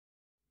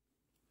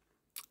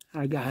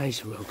Hi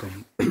guys,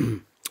 welcome.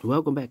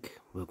 welcome back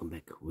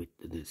with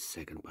the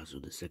second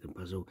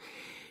puzzle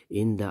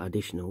in the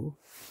additional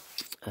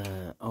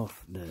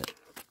of the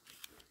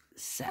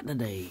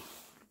Saturday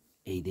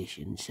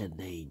edition,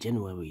 Saturday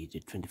January the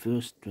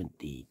 21st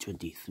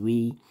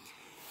 2023.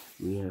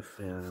 We have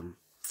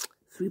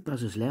 3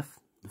 puzzles left.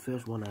 The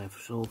first one I have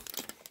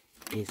solved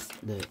is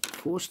the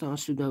 4-star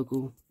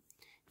Sudoku,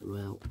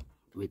 well,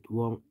 with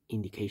one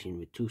indication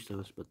with 2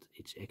 stars, but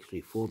it's actually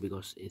 4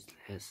 because it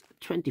has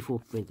 24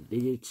 printed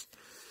digits.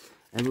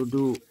 I will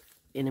do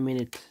in a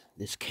minute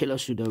this Killer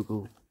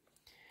Sudoku.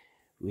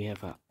 We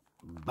have a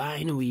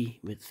binary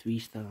with 3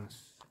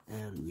 stars,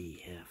 and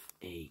we have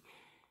a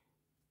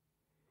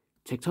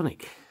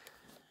tectonic.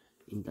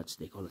 In Dutch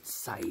they call it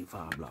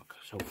Cypher block.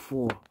 So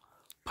 4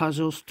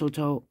 puzzles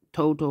total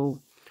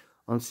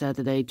on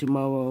Saturday.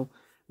 Tomorrow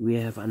we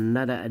have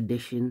another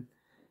additional.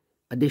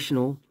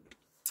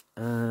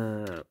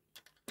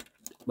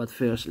 But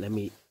first let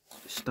me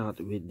start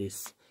with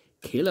this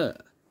Killer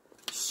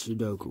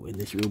Sudoku, and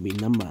this will be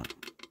number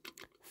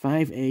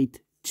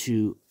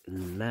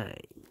 5829.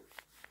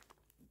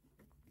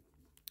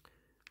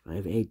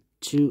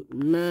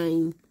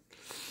 5829.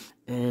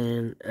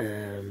 And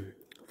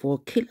for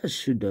Killer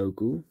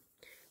Sudoku,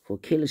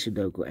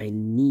 I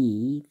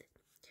need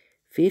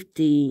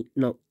 20.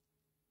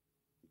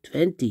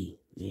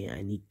 Yeah,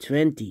 I need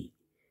 20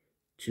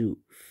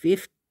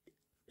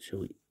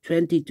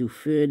 to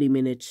 30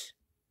 minutes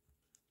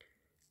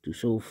to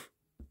solve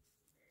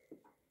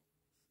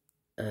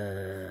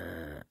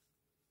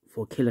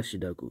for Killer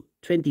Sudoku.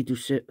 20 to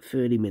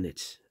 30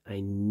 minutes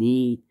I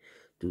need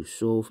to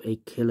solve a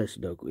Killer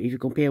Sudoku. If you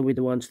compare with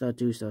the 1 star,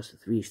 2 stars,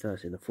 3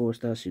 stars, and the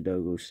 4-star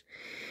Sudokus,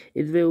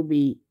 it will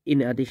be,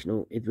 in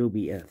additional, it will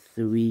be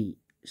 3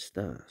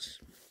 stars.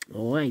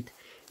 Alright,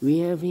 we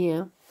have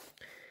here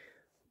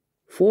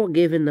 4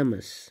 given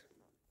numbers.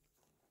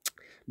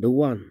 The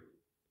 1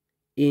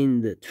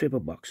 in the triple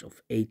box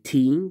of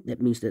 18,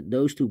 that means that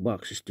those 2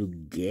 boxes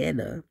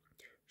together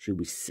should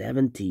be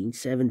 17.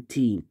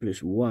 17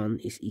 plus 1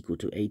 is equal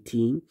to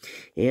 18.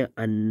 Here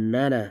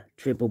another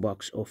triple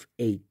box of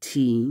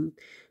 18,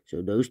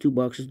 so those 2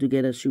 boxes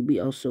together should be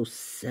also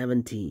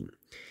 17.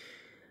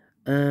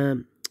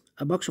 A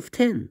box of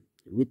 10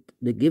 with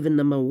the given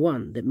number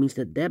 1, that means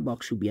that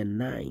box should be a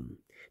 9.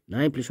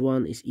 9 plus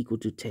 1 is equal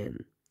to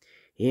 10.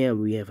 Here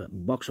we have a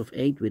box of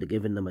 8 with a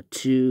given number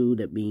 2.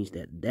 That means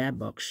that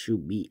box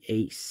should be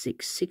a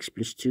 6. 6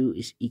 plus 2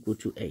 is equal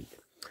to 8.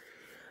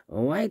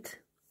 Alright,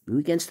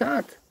 we can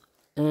start.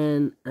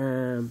 And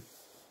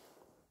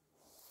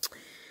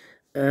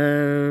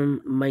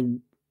my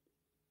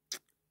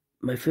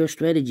first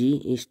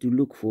strategy is to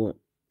look for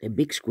a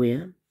big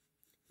square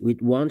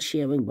with 1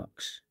 sharing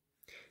box.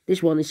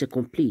 This one is a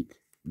complete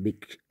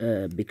big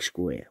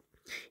square.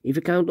 If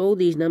you count all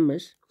these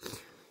numbers,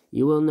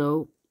 you will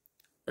know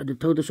the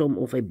total sum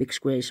of a big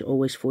square is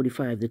always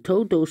 45. The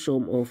total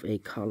sum of a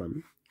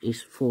column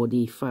is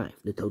 45.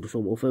 The total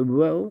sum of a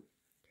row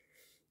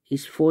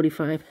is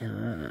 45.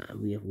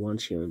 We have 1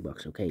 sharing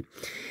box. Okay.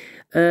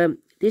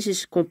 This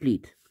is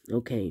complete.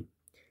 Okay.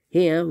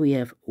 Here we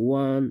have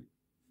 1,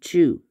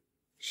 2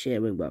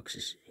 sharing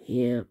boxes.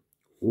 Here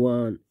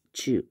 1,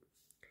 2.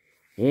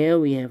 Here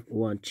we have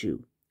 1,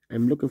 2.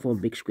 I'm looking for a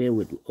big square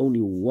with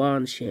only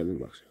 1 sharing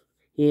box.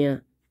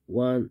 Here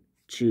 1,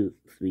 2,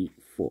 3,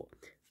 4.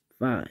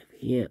 5.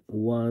 Here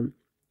 1,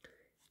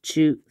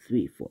 2,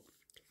 3, 4.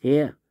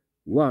 Here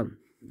 1.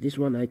 This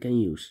one I can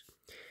use.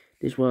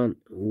 This one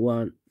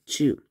 1,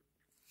 2.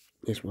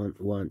 This one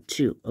 1,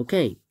 2.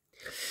 Okay.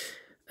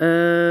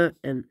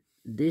 And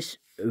this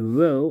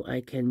row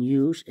I can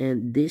use,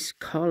 and this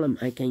column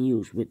I can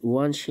use with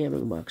 1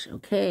 sharing box.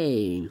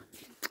 Okay.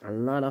 A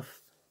lot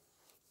of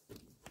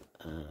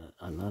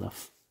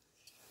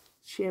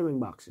sharing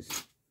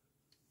boxes.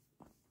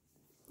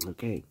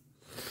 Okay.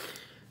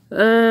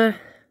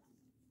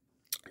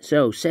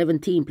 So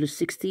 17 plus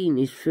 16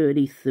 is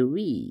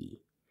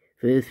 33.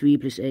 33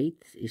 plus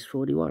 8 is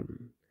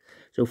 41.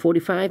 So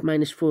 45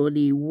 minus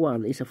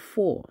 41 is a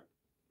 4.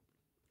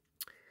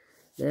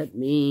 That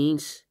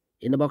means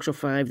in the box of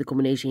 5, the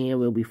combination here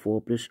will be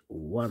 4 plus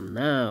 1.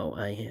 Now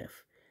I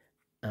have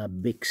a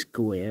big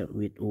square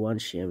with 1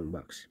 sharing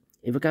box.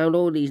 If I count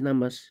all these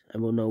numbers, I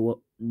will know what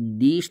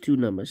these 2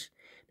 numbers.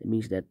 That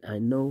means that I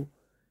know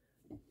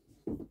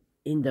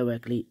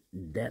indirectly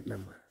that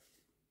number.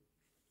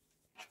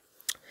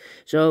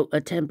 So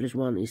 10 plus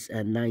 1 is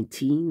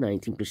 19.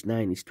 19 plus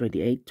 9 is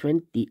 28.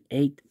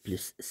 28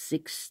 plus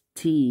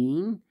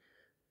 16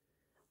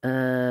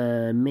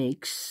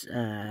 makes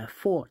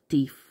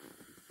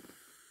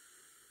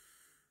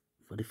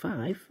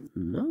 45.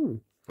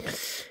 No,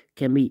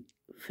 can be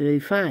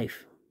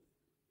 35.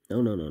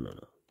 No.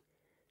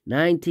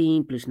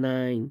 19 plus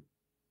 9.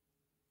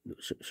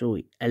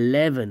 Sorry,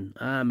 11.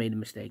 I made a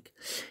mistake.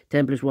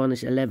 10 plus 1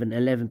 is 11.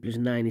 11 plus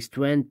 9 is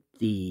 20.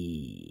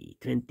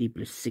 20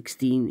 plus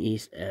 16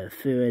 is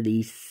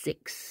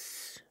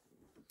 36.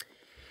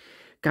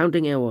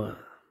 Counting error.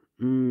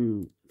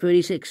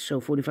 36.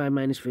 So 45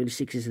 minus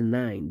 36 is a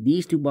 9.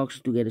 These 2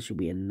 boxes together should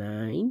be a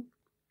 9.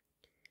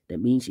 That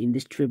means in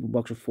this triple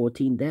box of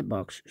 14, that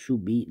box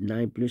should be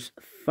 9 plus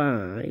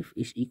 5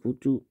 is equal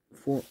to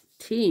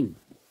 14.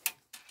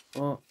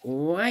 All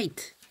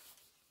right.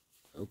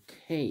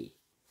 Okay.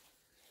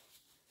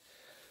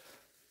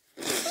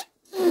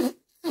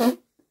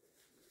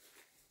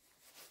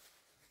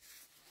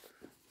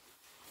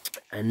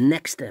 And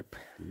next step.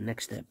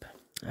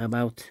 How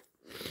about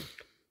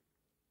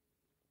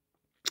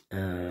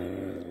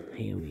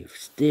here we have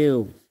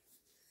still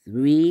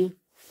 3.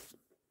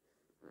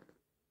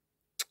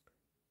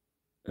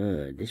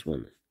 This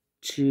one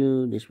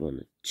 2, this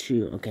one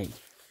 2. Okay,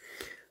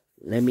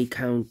 let me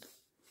count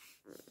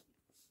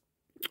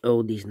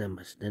all these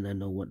numbers, then I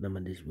know what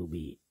number this will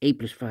be. 8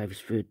 plus 5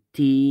 is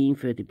 13,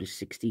 30 plus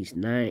 60 is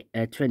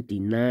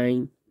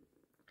 29,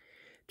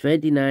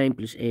 29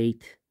 plus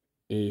 8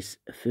 is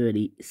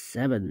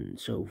 37.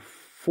 So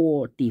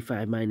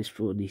 45 minus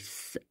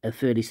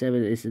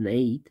 37 is an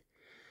 8.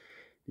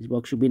 This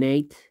box should be an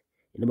 8.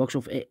 In the box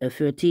of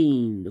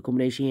 13, the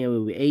combination here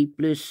will be 8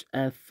 plus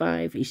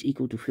 5 is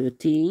equal to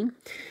 13.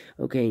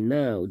 Okay,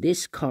 now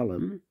this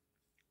column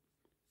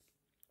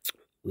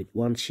with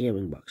one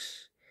sharing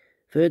box.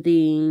 5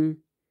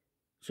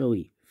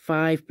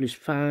 plus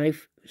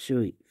 5,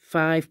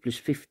 5 plus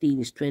 15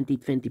 is 20,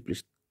 20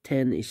 plus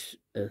 10 is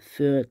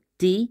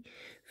 30,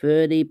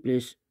 30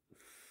 plus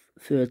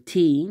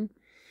 13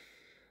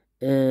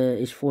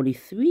 is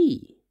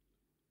 43.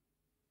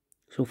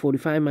 So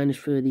 45 minus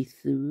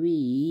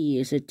 33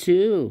 is a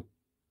 2.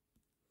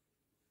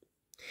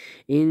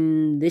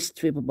 In this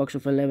triple box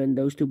of 11,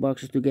 those two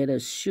boxes together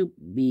should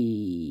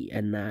be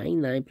a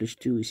 9. 9 plus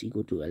 2 is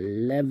equal to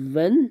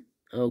 11.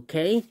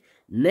 Okay,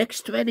 next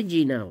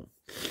strategy now.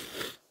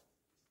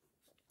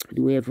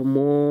 Do we have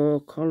more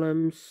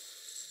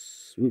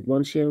columns with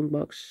one sharing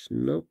box?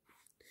 No.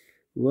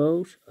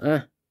 Rows?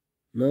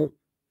 No.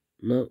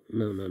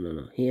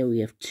 Here we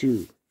have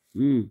 2.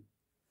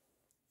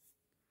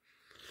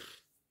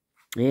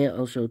 Here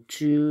also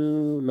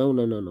 2. No,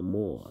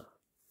 more.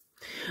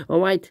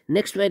 Alright,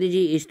 next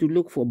strategy is to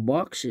look for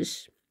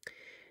boxes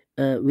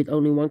with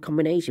only one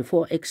combination.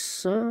 For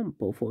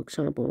example,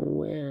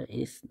 where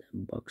is the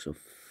box of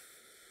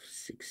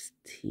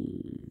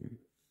 16?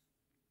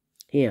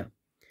 Here.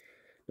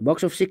 The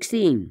box of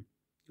 16.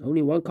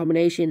 Only one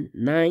combination,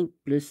 9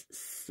 plus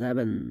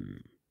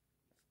 7.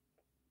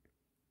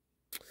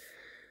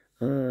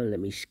 Let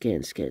me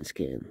scan.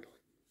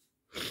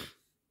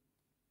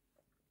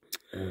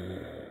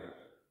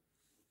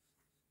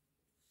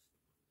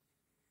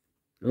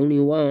 Only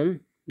one.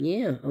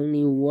 Yeah,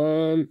 only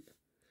one.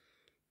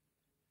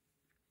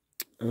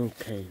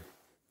 Okay.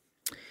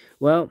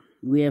 Well,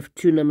 we have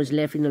 2 numbers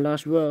left in the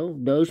last row.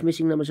 Those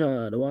missing numbers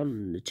are the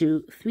 1, the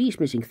 2, 3 is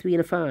missing, 3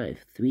 and a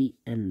 5. 3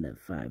 and a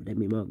 5. Let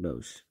me mark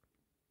those.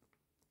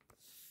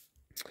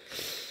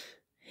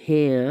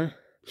 Here.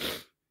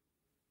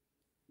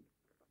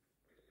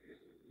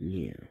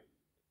 Yeah.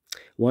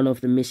 One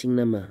of the missing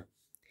number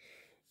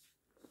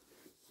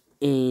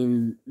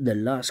in the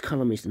last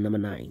column is the number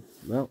 9.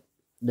 Well,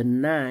 the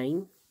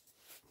 9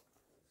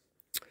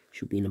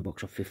 should be in the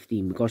box of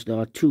 15 because there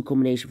are 2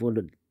 combinations for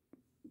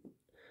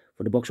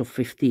the box of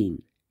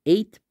 15.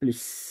 8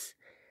 plus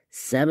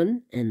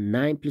 7 and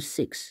 9 plus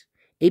 6.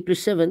 8 plus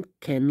 7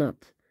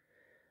 cannot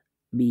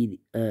be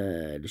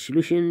the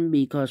solution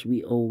because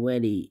we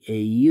already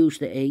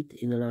used the 8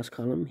 in the last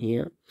column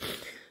here.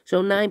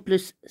 So 9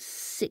 plus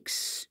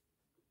 6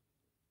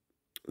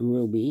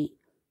 will be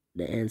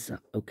the answer.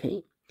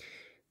 Okay.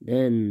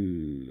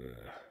 Then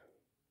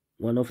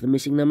one of the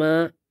missing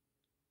number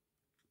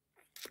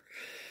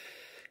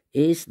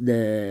is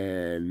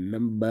the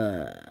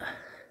number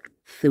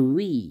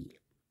 3.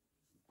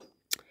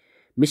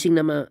 Missing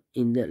number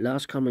in the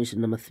last column is the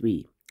number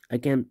 3. I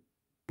can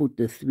put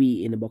the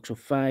 3 in the box of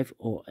 5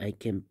 or I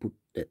can put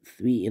the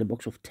 3 in the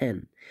box of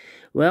 10.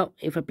 Well,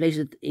 if I place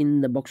it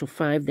in the box of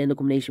 5, then the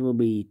combination will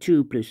be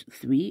 2 plus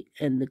 3,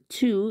 and the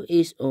 2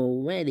 is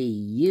already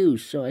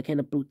used, so I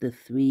cannot put the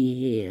 3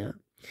 here.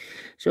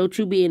 So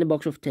 2b in the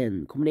box of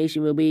 10.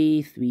 Combination will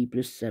be 3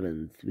 plus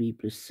 7. 3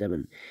 plus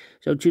 7.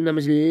 So 2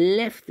 numbers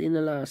left in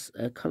the last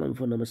column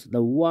for numbers.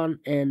 The 1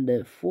 and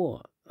the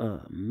 4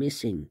 are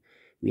missing.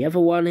 We have a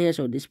 1 here,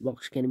 so this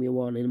box can be a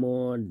 1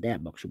 anymore.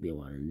 That box should be a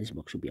 1, and this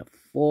box should be a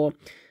 4.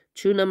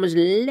 2 numbers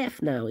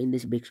left now in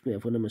this big square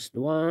for numbers. The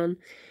 1,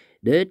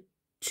 the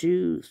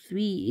 2,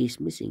 3 is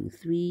missing.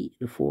 3,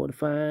 the 4, the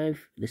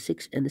 5, the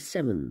 6, and the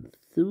 7.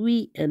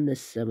 3 and the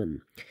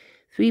 7.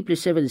 3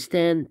 plus 7 is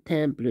 10.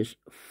 10 plus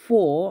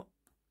 4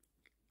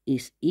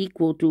 is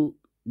equal to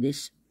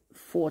this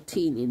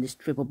 14 in this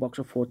triple box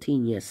of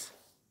 14, yes.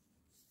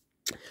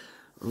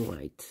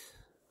 Alright,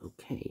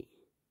 okay.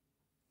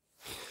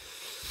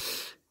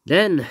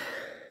 Then,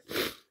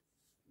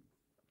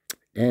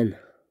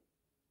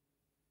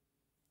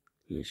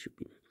 here should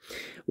be.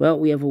 Well,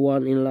 we have a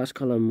 1 in the last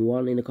column,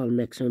 1 in the column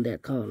next on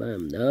that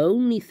column. The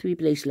only 3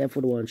 places left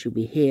for the 1 should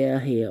be here,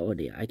 here, or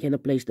there. I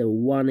cannot place the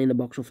 1 in the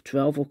box of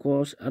 12, of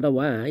course.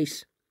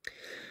 Otherwise,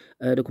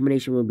 the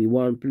combination will be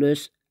 1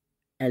 plus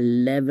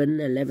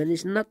 11. 11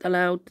 is not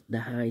allowed.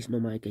 The highest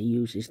number I can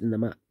use is the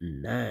number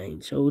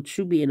 9. So it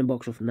should be in a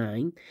box of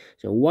 9.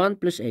 So 1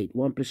 plus 8.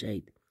 1 plus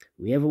 8.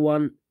 We have a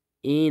 1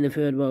 in the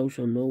third row,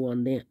 so no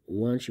 1 there.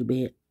 1 should be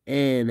here,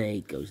 and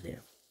 8 goes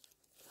there.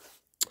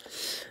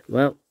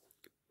 Well,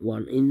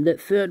 1 in the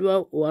third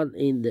row, 1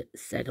 in the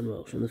second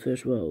row. So in the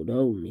first row, the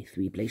only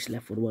 3 places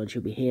left for the 1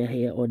 should be here,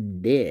 here, or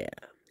there.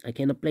 I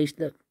cannot place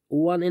the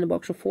 1 in a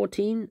box of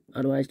 14,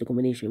 otherwise the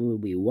combination will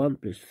be 1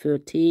 plus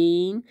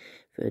 13.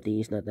 13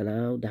 is not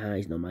allowed. The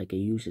highest number I can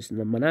use is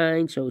number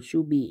 9, so it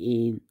should be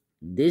in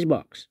this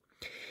box.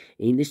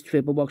 In this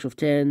triple box of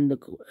 10,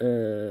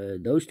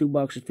 those two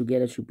boxes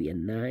together should be a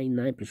 9.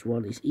 9 plus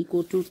 1 is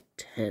equal to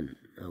 10.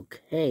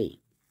 Okay.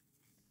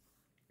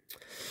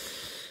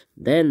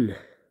 Then,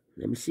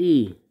 let me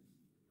see.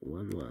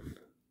 1,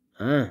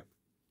 1.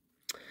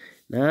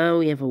 Now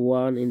we have a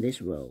 1 in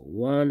this row.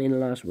 1 in the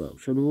last row.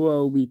 So the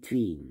row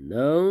between.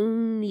 The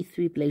only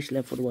 3 places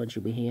left for the 1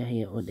 should be here,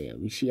 here, or there.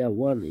 We see a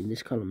 1 in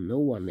this column. No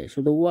 1 there.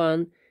 So the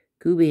 1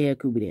 could be here,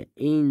 could be there.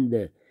 In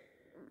the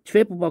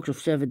triple box of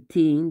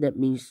 17, that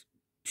means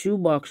 2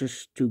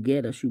 boxes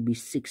together should be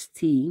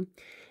 16.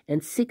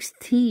 And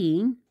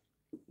 16,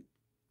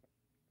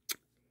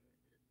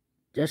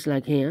 just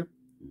like here,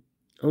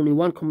 only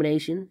one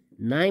combination,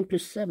 9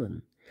 plus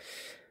 7.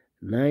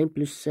 9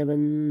 plus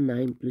 7,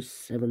 9 plus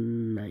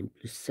 7, 9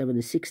 plus 7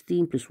 is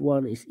 16 plus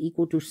 1 is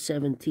equal to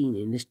 17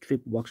 in this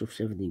triple box of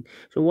 17.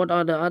 So what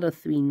are the other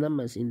 3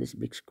 numbers in this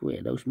big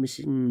square? Those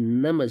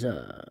missing numbers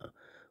are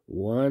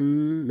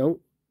 2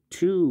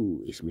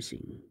 is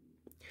missing.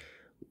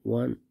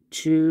 1,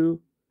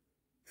 2,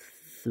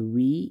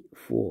 3,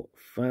 4,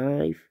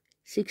 5,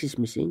 6 is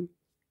missing.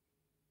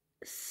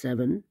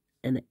 7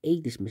 and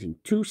 8 is missing.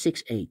 2,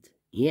 6, 8.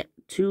 Yeah,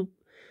 2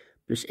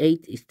 plus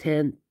 8 is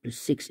 10, plus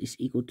 6 is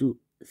equal to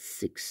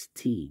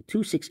 16.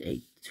 2, 6,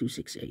 8. 2,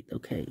 6, 8.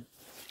 Okay.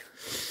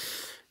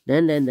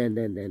 Then.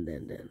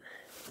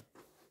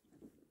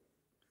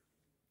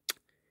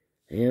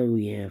 And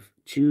we have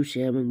 2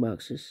 sharing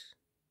boxes.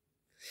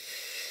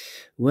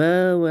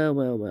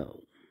 Well.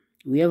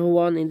 We have a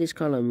 1 in this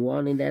column,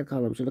 1 in that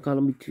column. So the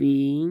column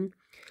between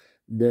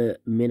the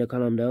middle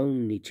column, the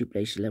only 2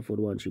 places left for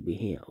the 1 should be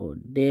here or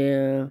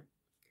there.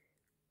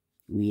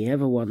 We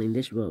have a 1 in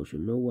this row, so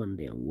no 1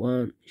 there.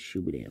 1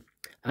 should be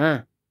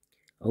there.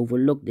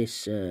 Overlook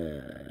this.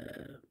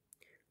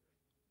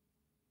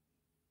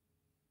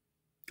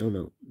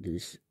 No,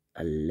 this is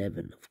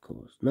 11, of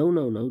course. No,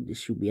 this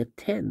should be a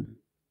 10.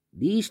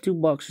 These 2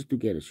 boxes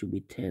together should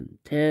be 10.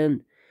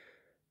 10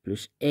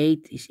 plus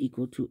 8 is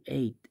equal to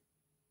 8.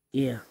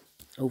 Yeah,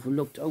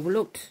 overlooked.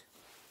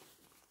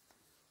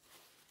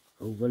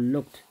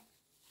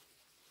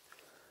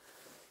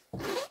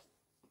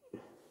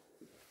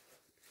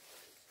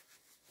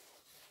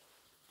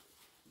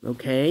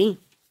 Okay,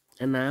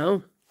 and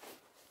now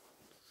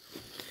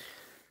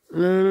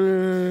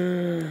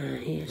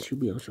here should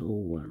be also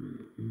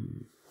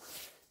 1.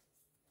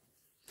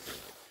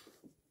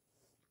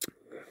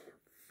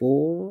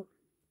 4,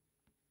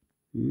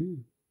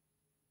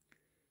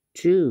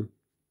 2.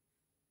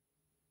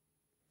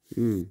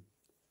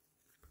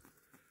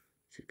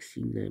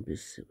 69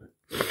 plus 7.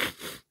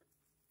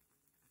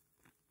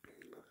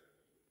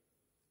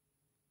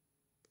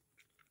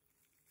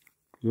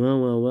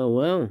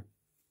 Well.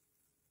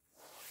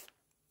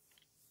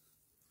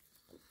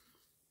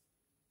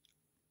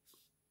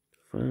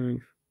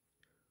 5.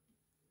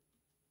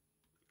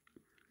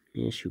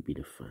 Here should be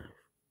the 5.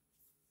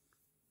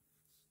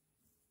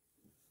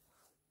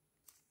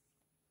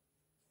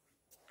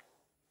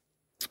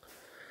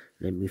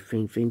 Let me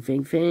think.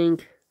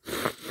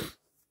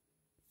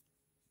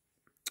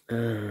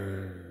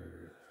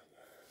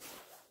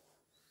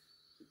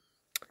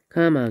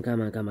 Come on.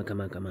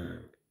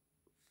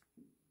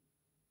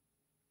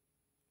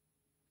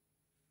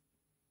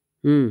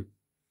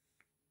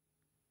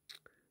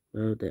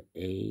 Well, the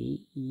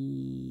 8,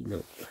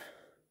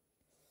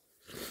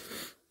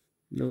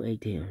 no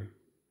 8 here.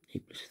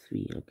 8 plus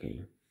 3,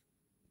 okay.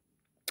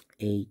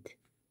 8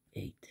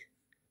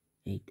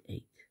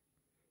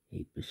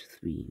 plus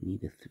 3,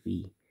 need a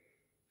 3.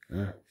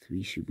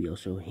 3 should be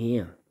also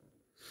here.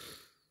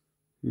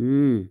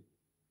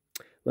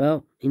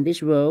 Well, in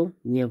this row,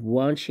 we have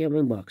 1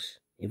 sharing box.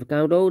 If I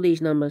count all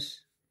these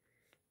numbers,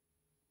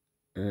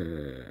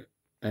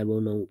 I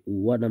will know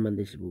what number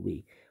this will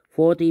be.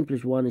 14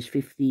 plus 1 is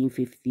 15.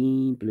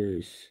 15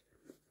 plus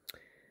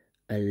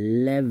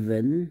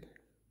 11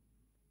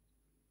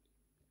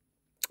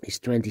 is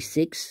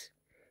 26.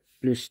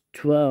 Plus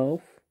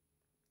 12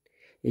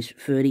 is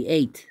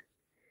 38.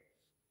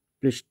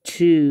 Plus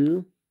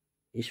 2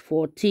 is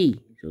 40.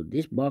 So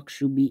this box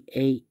should be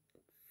a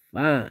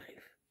 5.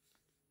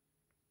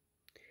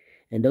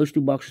 And those 2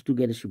 boxes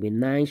together should be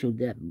 9. So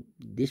that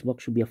this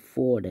box should be a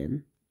 4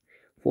 then.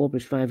 4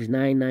 plus 5 is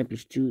 9. 9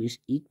 plus 2 is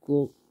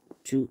equal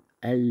to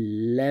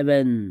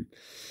 11.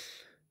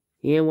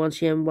 Here 1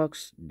 sharing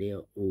box.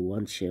 There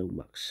 1 sharing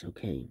box.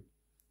 Okay.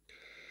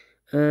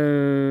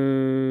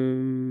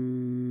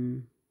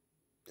 7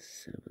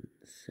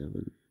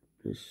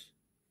 plus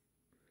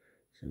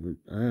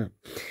 7.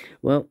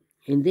 Well,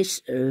 in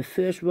this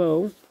first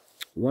row,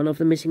 one of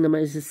the missing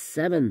numbers is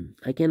 7.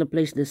 I cannot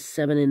place the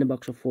 7 in the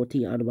box of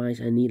 14,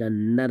 otherwise I need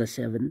another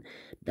 7.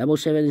 Double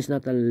 7 is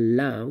not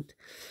allowed.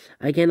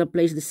 I cannot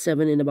place the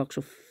 7 in the box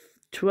of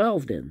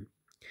 12 then.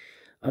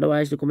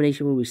 Otherwise the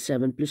combination will be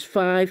 7 plus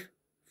 5.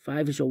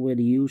 5 is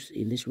already used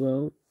in this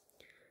row.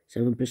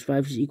 7 plus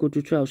 5 is equal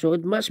to 12. So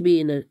it must be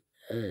in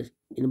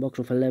a box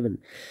of 11.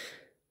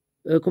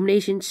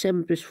 Combination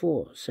 7 plus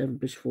 4. 7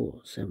 plus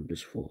 4. 7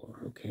 plus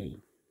 4. Okay.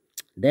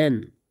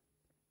 Then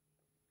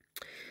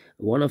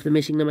one of the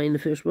missing number in the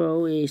first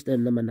row is the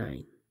number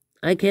 9.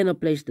 I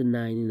cannot place the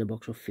 9 in the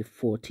box of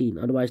 14.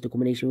 Otherwise the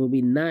combination will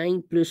be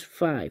 9 plus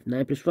 5.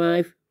 9 plus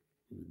 5.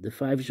 The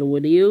 5 is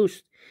already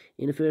used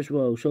in the first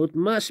row. So it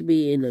must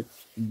be in a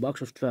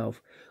box of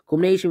 12.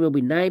 Combination will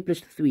be 9 plus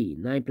 3.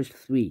 9 plus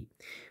 3.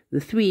 The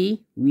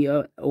 3, we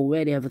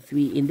already have a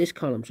 3 in this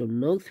column. So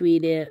no 3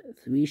 there.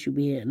 3 should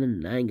be here. And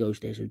then 9 goes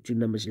there. So 2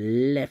 numbers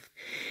left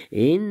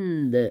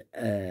in the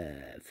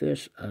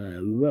first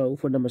row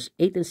for numbers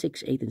 8 and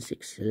 6. 8 and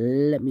 6.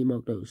 Let me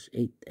mark those.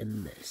 8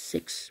 and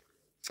 6.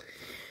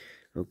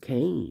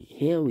 Okay.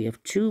 Here we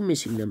have 2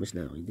 missing numbers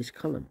now in this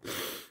column.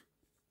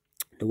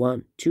 The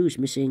 1, 2 is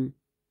missing.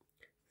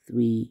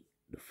 3,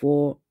 the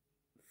 4,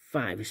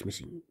 5 is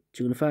missing.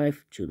 2 and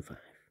 5, 2 and 5.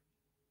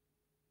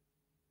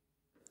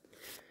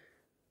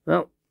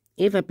 Well,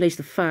 if I place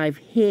the 5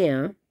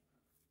 here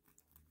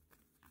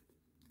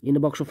in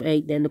the box of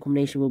 8, then the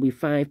combination will be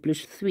 5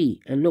 plus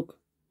 3. And look,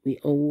 we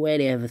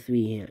already have a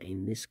 3 here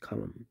in this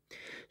column.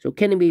 So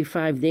can it be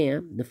 5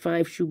 there? The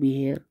 5 should be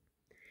here.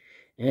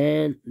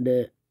 And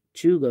the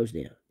 2 goes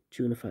there.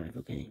 2 and a 5,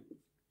 okay.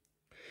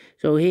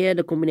 So here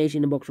the combination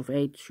in the box of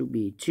 8 should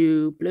be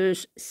 2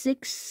 plus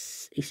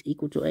 6 is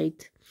equal to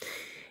 8.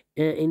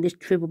 In this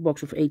triple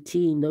box of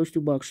 18, those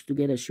two boxes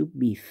together should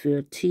be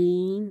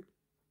 13.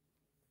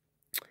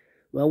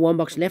 Well, one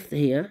box left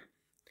here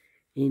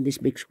in this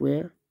big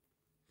square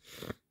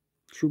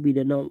should be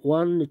the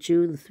 1, the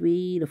 2, the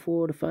 3, the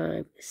 4, the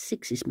 5,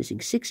 6 is missing.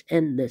 6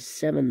 and the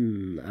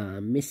 7 are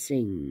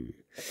missing.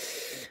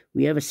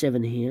 We have a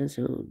 7 here,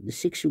 so the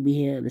 6 should be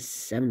here and the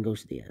 7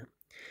 goes there.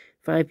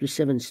 5 plus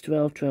 7 is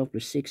 12. 12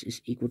 plus 6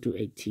 is equal to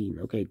 18.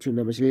 Okay, 2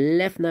 numbers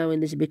left now in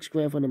this big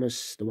square for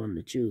numbers, the 1,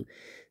 the 2.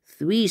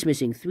 3 is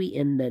missing. 3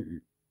 and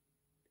then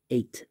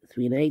 8.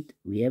 3 and 8.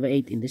 We have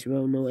 8 in this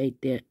row. No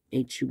 8 there.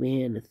 8 should be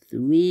here. And the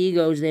 3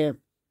 goes there.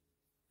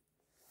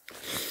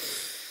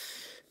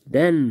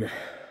 Then.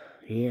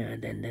 Yeah,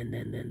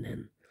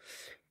 then.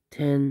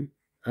 10.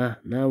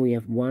 Now we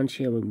have 1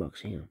 sharing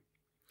box here.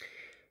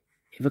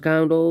 If I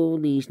count all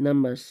these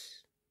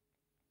numbers,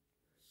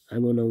 I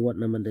will know what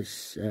number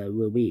this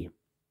will be.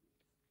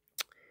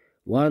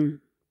 1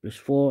 plus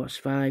 4 is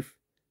 5.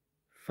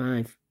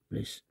 5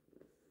 plus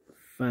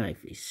 5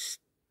 is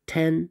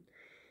 10.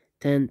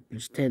 10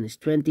 plus 10 is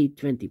 20.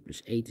 20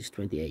 plus 8 is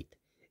 28.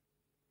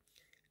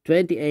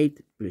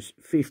 28 plus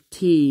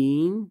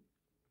 15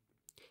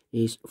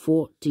 is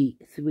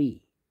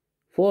 43.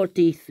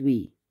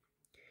 43.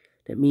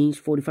 That means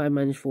 45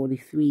 minus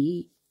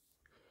 43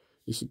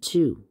 is a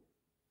 2.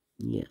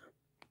 Yeah.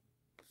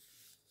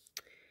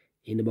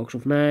 In the box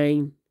of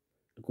 9,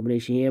 the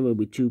combination here will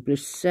be 2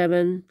 plus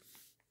 7.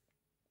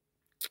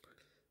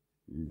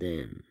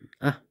 Then,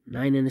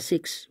 9 and a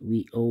 6.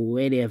 We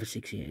already have a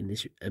 6 here in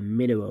this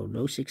middle row.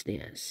 No 6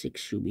 there.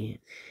 6 should be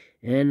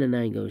here. And the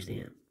 9 goes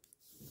there.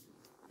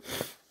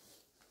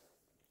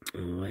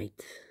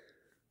 Alright.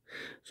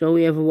 So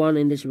we have a 1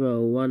 in this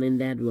row, 1 in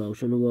that row.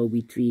 So the row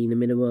between the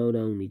middle row, the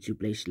only 2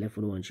 places left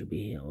for the 1 should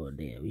be here or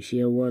there. We see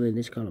a 1 in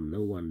this column.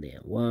 No 1 there.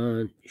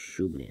 1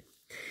 should be there.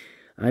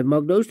 I've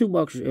marked those 2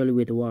 boxes earlier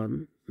with a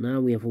 1.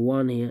 Now we have a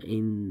 1 here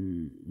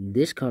in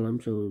this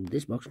column. So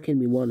this box can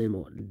be 1 and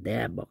more.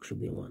 That box should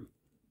be 1.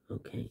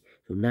 Okay.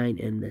 So 9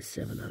 and the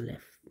 7 are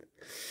left.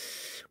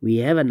 We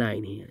have a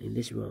 9 here in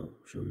this row.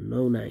 So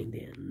no 9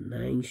 there.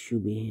 9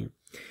 should be here.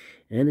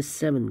 And the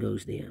 7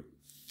 goes there.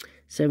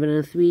 7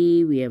 and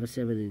 3. We have a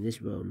 7 in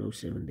this row. No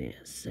 7 there.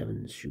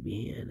 7 should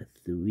be here. And a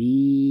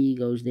 3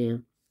 goes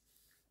there.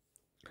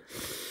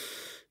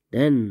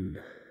 Then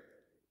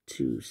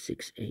 2,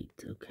 6,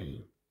 8.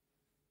 Okay.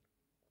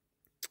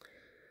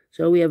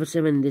 So we have a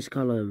 7 in this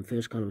column.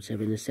 First column,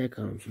 7 in the second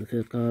column. So the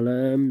third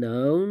column, the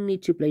only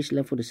 2 places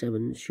left for the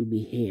 7 should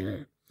be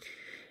here.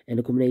 And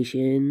the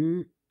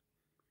combination,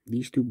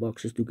 these 2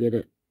 boxes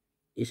together,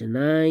 is a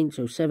 9.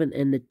 So 7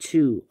 and the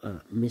 2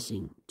 are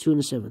missing. 2 and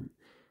the 7.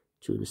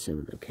 2 and the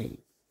 7, okay.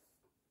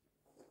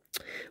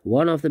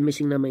 One of the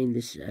missing number in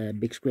this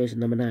big square is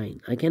number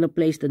 9. I cannot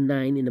place the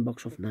 9 in the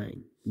box of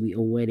 9. We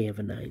already have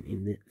a 9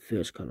 in the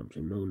first column,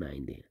 so no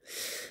 9 there.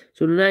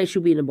 So the 9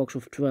 should be in the box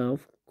of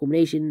 12.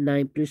 Combination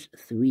 9 plus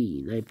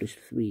 3. 9 plus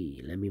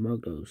 3. Let me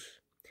mark those.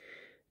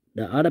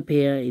 The other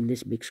pair in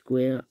this big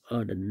square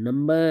are the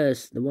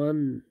numbers. The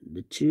 1,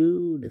 the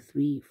 2, the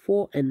 3,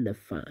 4, and the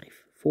 5.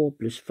 4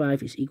 plus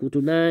 5 is equal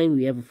to 9.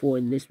 We have a 4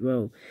 in this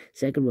row.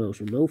 Second row,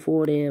 so no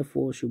 4 there.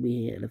 4 should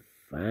be here, and a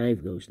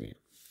 5 goes there.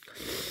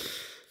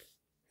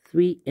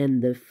 3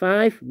 and the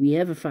 5. We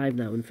have a 5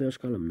 now in the first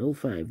column. No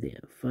 5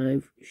 there.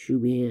 5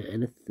 should be here,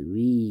 and a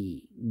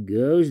 3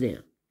 goes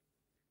there.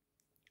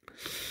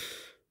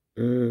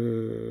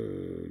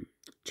 2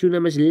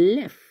 numbers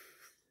left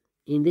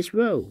in this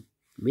row.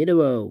 Middle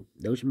row.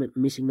 Those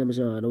missing numbers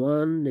are the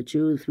 1, the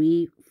 2,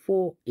 3,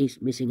 4 is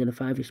missing, and the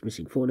 5 is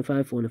missing. 4 and the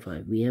 5, 4 and the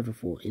 5. We have a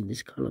 4 in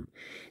this column.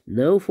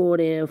 No 4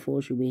 there.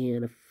 4 should be here,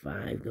 and a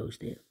 5 goes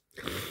there.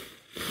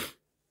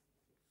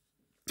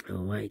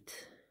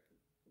 Alright.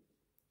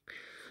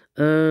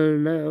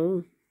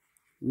 Now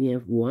we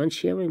have one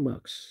sharing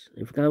box.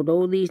 If I count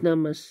all these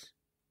numbers,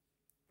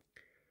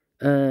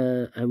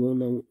 I will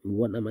know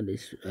what number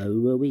this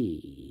will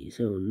be.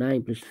 So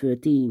 9 plus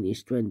 13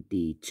 is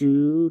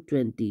 22.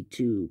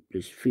 22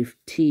 plus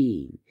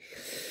 15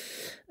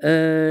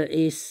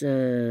 is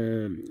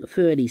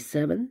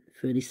 37.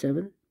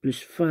 37 plus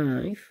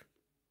 5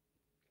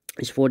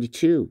 is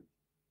 42.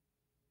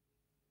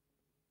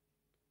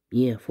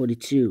 Yeah,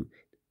 42.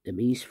 That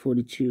means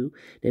 42.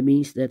 That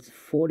means that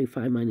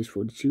 45 minus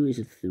 42 is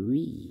a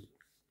 3.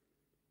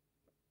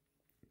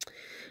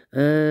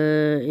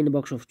 In the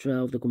box of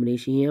 12, the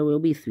combination here will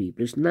be 3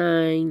 plus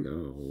 9.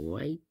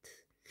 Alright.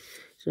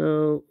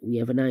 So we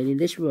have a 9 in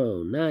this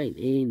row, 9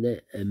 in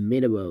the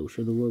middle row.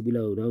 So the row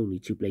below, the only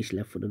 2 places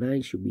left for the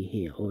 9 should be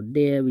here or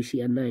there. We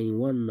see a 9 in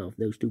one of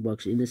those 2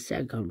 boxes in the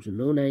second column. So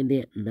no 9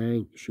 there,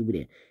 9 should be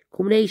there.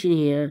 Combination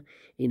here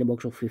in the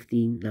box of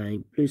 15,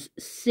 9 plus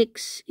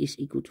 6 is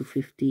equal to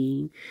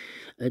 15.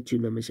 2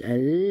 numbers are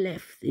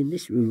left in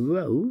this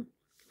row.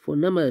 For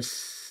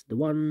numbers, the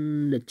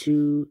 1, the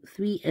 2,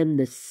 3, and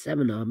the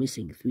 7 are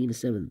missing. 3 and the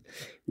 7.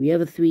 We have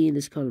a 3 in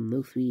this column.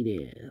 No 3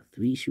 there.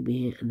 3 should be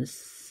here, and the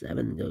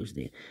 7 goes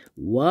there.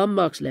 1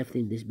 box left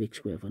in this big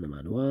square for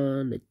number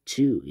 1. The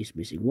 2 is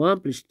missing.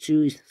 1 plus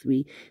 2 is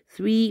 3.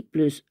 3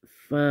 plus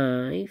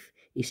 5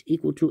 is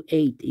equal to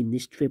 8 in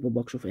this triple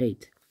box of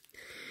 8.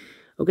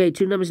 Okay,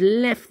 2 numbers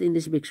left in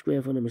this big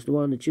square for numbers. The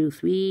 1, the 2,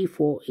 3,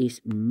 4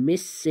 is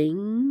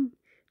missing.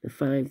 The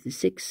 5, the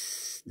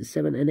 6, the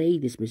 7, and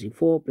 8 is missing.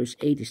 4 plus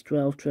 8 is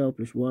 12. 12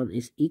 plus 1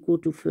 is equal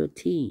to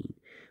 13.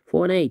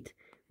 4 and 8.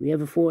 We have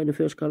a 4 in the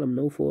first column.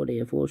 No 4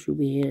 there. 4 should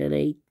be here, and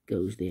 8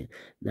 goes there.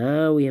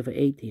 Now we have an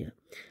 8 here.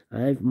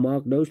 I've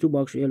marked those 2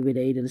 boxes earlier with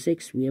 8 and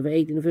 6. We have an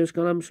 8 in the first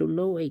column, so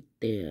no 8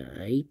 there.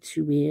 8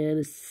 should be here, and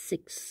a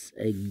 6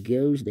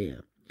 goes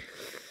there.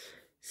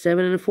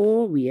 7 and a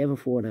 4. We have a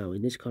 4 now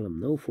in this column.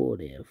 No 4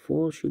 there.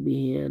 4 should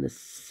be here, and a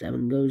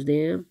 7 goes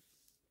there.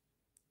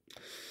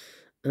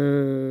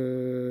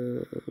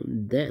 Then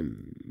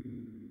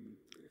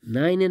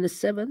 9 and a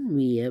 7.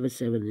 We have a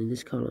 7 in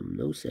this column.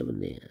 No 7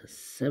 there.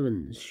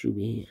 7 should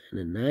be here, and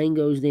a 9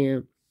 goes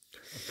there.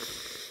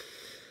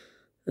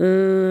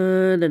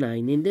 The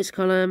 9 in this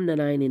column, the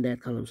 9 in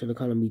that column. So the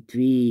column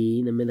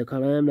between the middle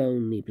column, the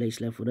only place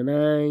left for the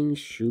 9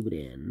 should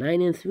be there.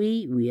 9 and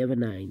 3, we have a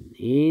 9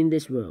 in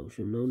this row.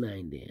 So no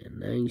 9 there.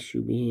 9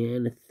 should be here,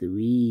 and a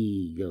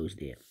 3 goes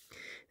there.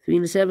 3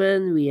 and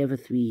 7, we have a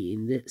 3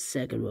 in the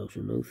second row,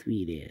 so no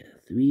 3 there.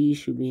 3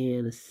 should be here,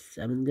 and a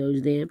 7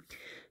 goes there.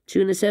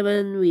 2 and a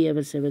 7, we have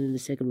a 7 in the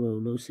second row,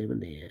 no 7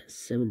 there.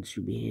 7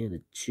 should be here, and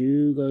a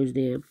 2 goes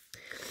there.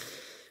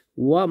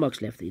 1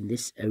 box left in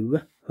this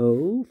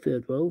row,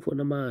 third row for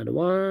number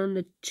 1.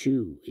 The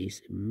 2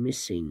 is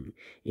missing.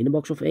 In the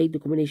box of 8, the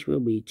combination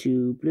will be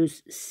 2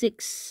 plus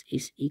 6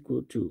 is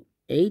equal to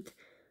 8.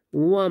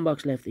 1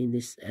 box left in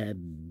this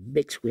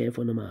big square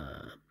for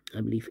number,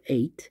 I believe,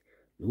 8.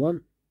 The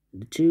 1,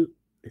 the 2,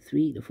 the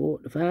 3, the 4,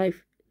 the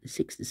 5, the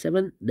 6, the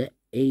 7, the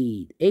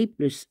 8. 8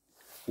 plus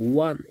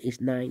 1 is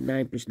 9.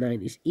 9 plus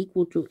 9 is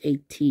equal to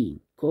 18.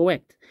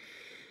 Correct.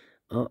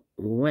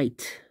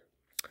 Alright.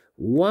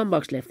 1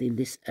 box left in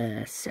this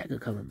second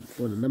column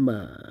for the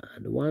number.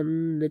 The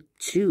 1, the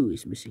 2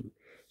 is missing.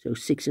 So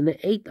 6 and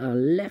the 8 are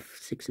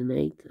left. 6 and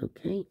 8.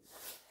 Okay.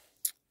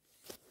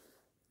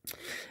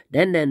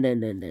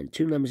 Then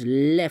 2 numbers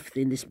left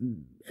in this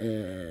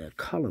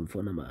column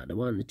for number. The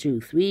 1, the 2,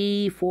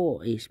 3,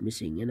 4 is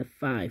missing, and a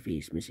 5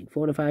 is missing.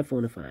 4 and a 5, 4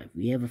 and a 5.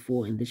 We have a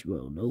 4 in this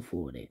row. No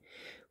 4 there.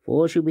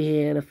 4 should be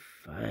here, and a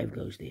 5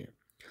 goes there.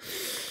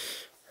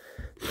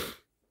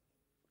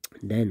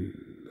 Then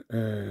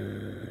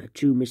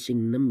 2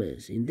 missing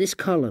numbers in this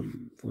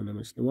column for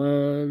numbers. The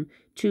 1,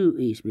 2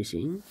 is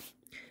missing.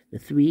 The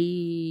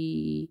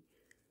 3,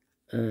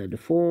 the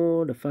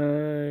 4, the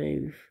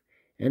 5,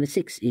 and the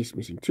 6 is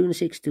missing. 2 and a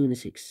 6, 2 and a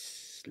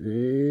 6.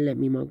 Let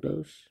me mark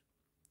those.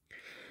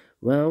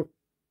 Well,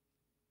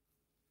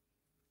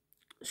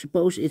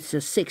 suppose it's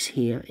a 6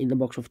 here in the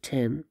box of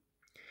 10.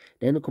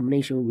 Then the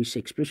combination will be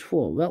 6 plus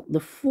 4. Well, the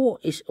 4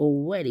 is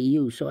already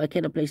used, so I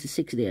cannot place the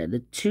 6 there. The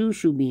 2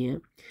 should be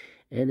here,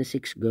 and the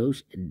 6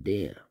 goes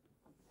there.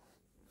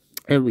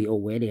 And we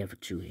already have a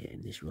 2 here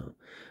in this row.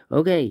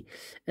 Okay,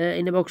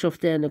 in the box of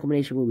 10, the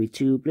combination will be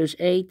 2 plus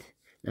 8.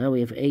 Now we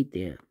have 8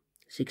 there.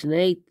 6 and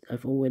 8,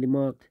 I've already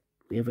marked.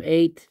 We have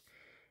 8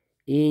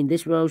 in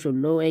this row, so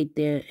no 8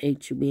 there.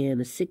 8 should be here,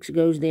 and the 6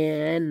 goes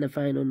there. And the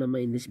final number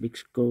in this big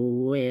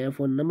square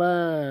for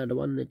number, the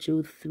 1, the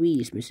 2, 3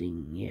 is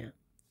missing. Yeah,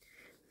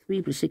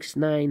 3 plus 6 is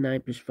 9.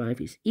 9 plus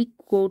 5 is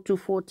equal to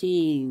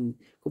 14.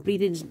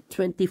 Completed in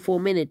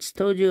 24 minutes.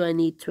 Told you I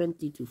need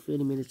 20 to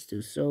 30 minutes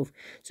to solve.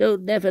 So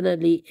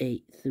definitely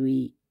a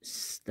 3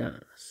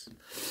 stars.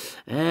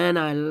 And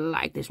I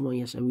like this one.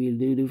 Yes, I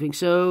really do think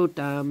so.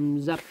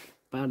 Thumbs up.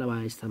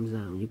 Otherwise, thumbs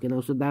down. You can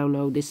also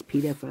download this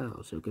PDF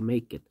file so you can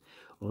make it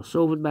or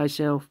solve it by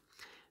yourself.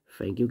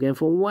 Thank you again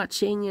for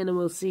watching, and I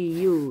will see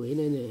you in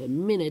a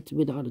minute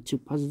with the other 2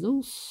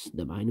 puzzles,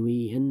 the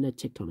binary and the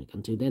tectonic.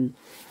 Until then,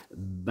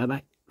 bye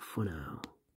bye for now.